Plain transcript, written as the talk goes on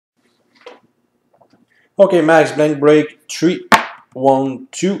Okay, max blank break 3, 1,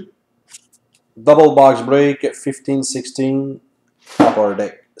 2. Double box break 15, 16. Upper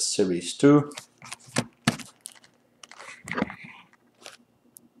deck series 2.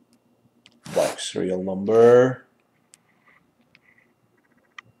 Box serial number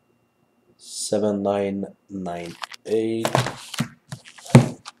 7998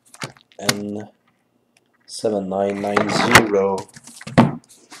 and 7990.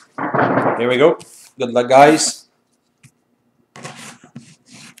 Here we go. Good luck, guys.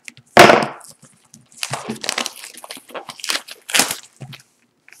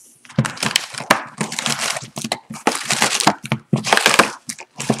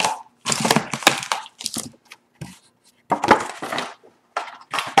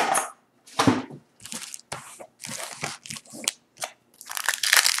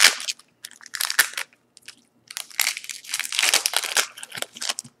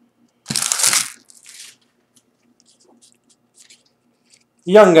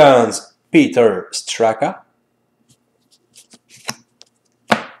 Young Guns, Peter Straka.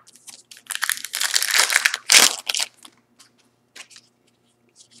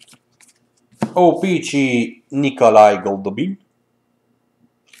 OPG, Nikolai Goldobin.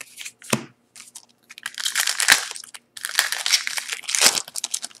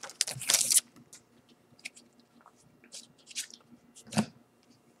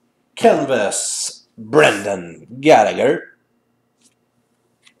 Canvas, Brendan Gallagher.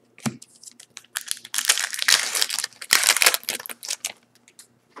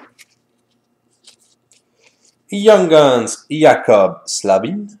 Young Guns, Jakob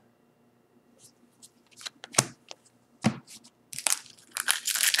Slavin.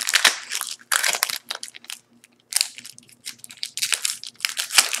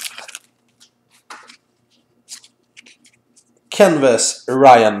 Canvas,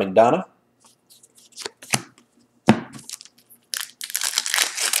 Ryan McDonough.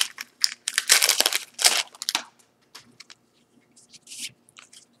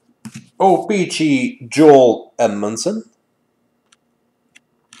 OPG, Joel Edmondson.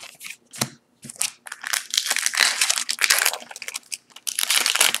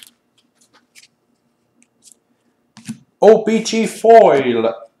 OPG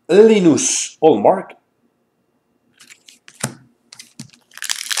Foil, Linus Ullmark.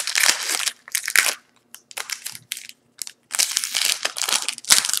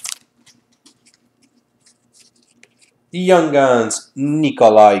 Young Guns,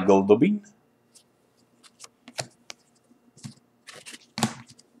 Nikolai Goldobin.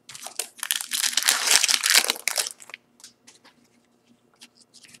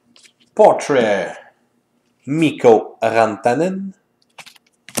 Portrait, Mikko Rantanen.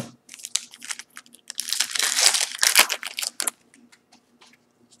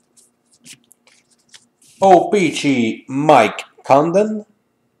 OPG, Mike Condon.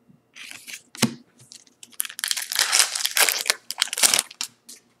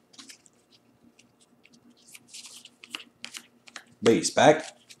 Base pack.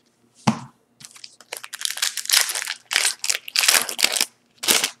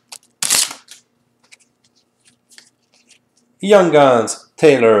 Young Guns,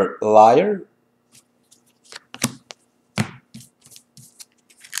 Taylor Lyer.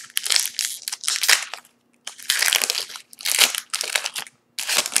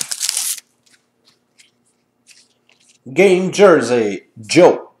 Game Jersey,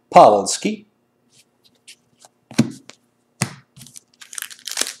 Joe Pavelski.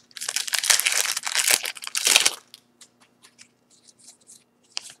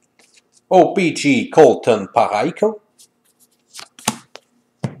 OPG, Colton Parayko.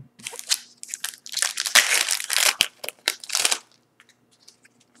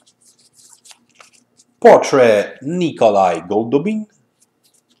 Portrait, Nikolai Goldobin.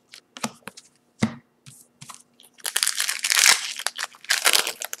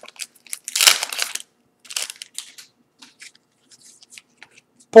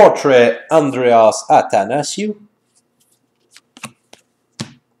 Portrait, Andreas Athanasiou.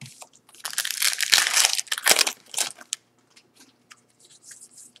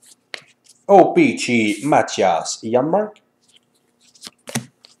 OPG, Matthias Janmark.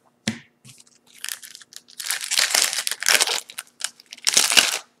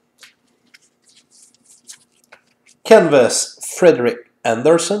 Canvas, Frederick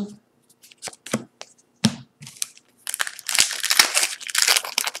Anderson.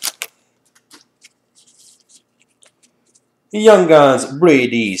 Young Guns,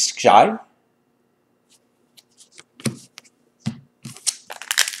 Brady Skjei.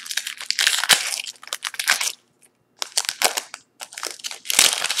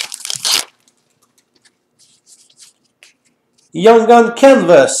 Young Gun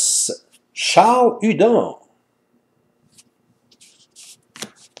Canvas, Charles Hudon.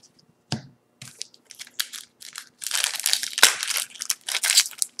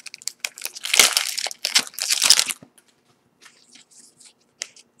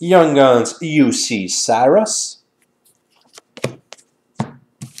 Young Guns UC Saros.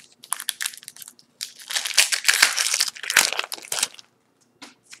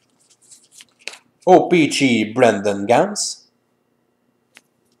 OPG Brendan Gans.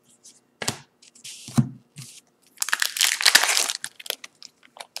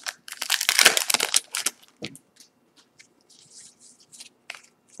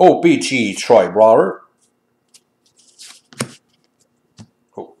 OPG Troy Brawler.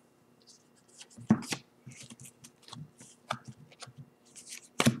 Oh.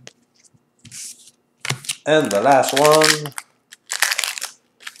 And the last one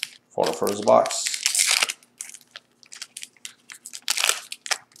for the first box.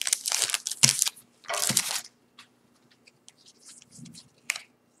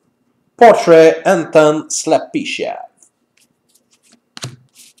 Portrait Anton Slapishev.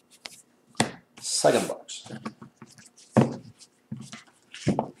 Second box.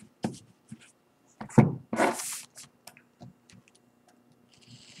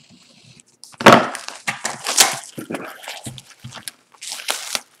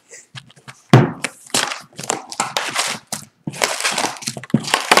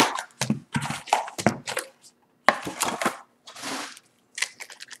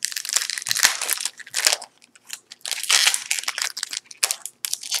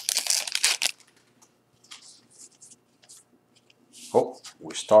 Oh,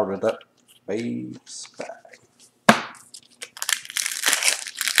 we start with that base bag.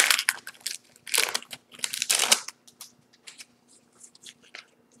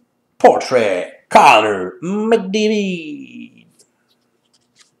 Portrait Connor McDavid.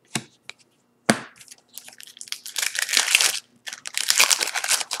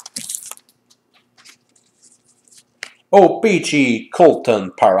 OPG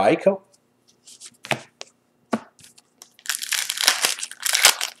Colton Parayko.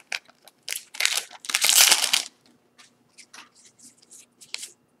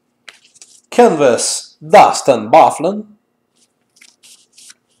 Canvas Dustin Byfuglien.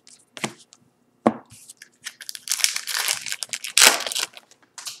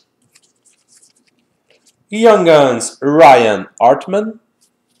 Young Guns Ryan Hartman.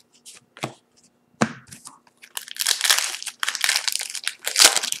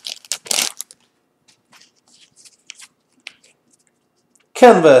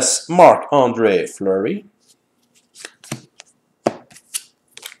 Canvas Marc-Andre Fleury.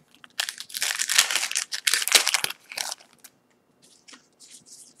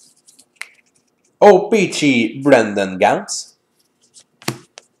 OPG Brendan Gans.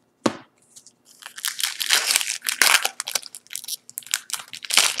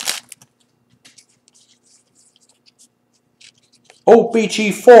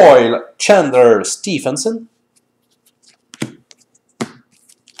 OPG Foil Chandler Stephenson.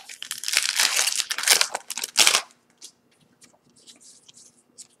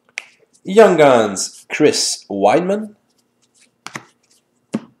 Young Guns Chris Weidman.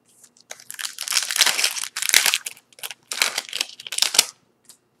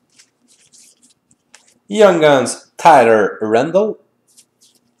 Young Guns Tyler Randall.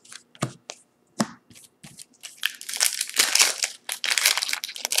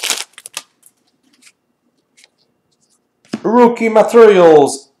 Rookie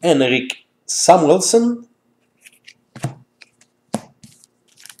Materials Henrik Samuelsson.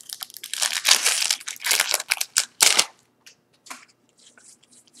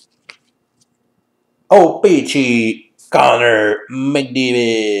 OPG Connor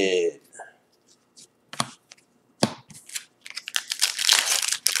McDavid.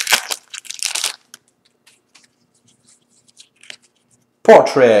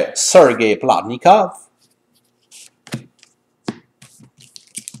 Portrait Sergei Plotnikov.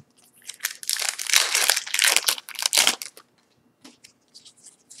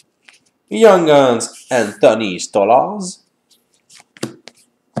 Young Guns Anthony Stolarz.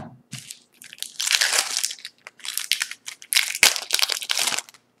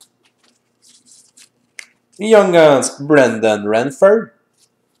 Young Guns Brendan Ranford.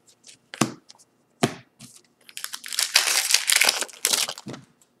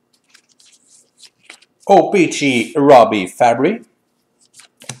 OPG Robbie Fabry.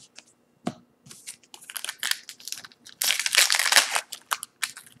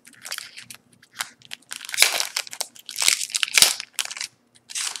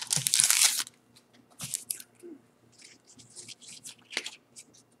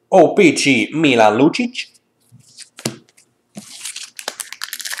 OPC Milan Lucic.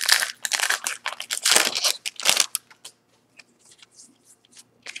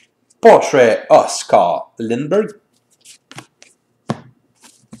 Portrait Oscar Lindbergh.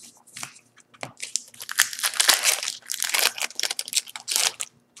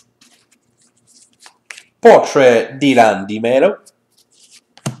 Portrait Dylan Di Melo.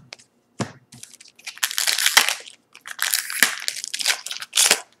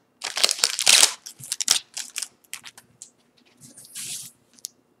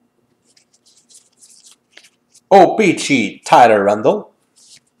 OPC Tyler Randall.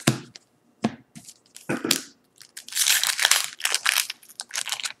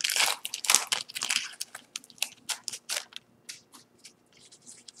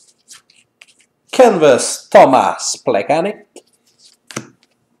 Canvas Thomas Plekanec.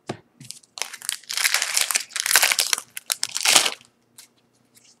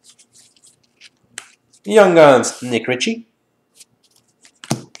 Young Guns Nick Ritchie.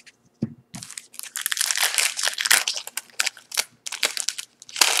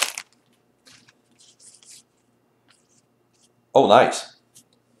 Oh, nice.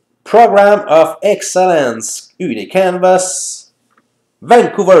 Program of Excellence UD Canvas.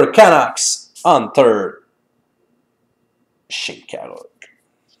 Vancouver Canucks Hunter Shinkaruk.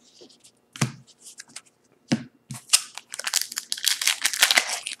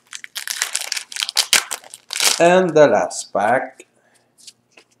 And the last pack.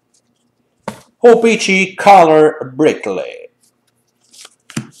 OPC Connor Brickley.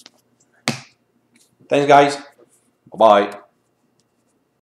 Thanks, guys. Bye-bye.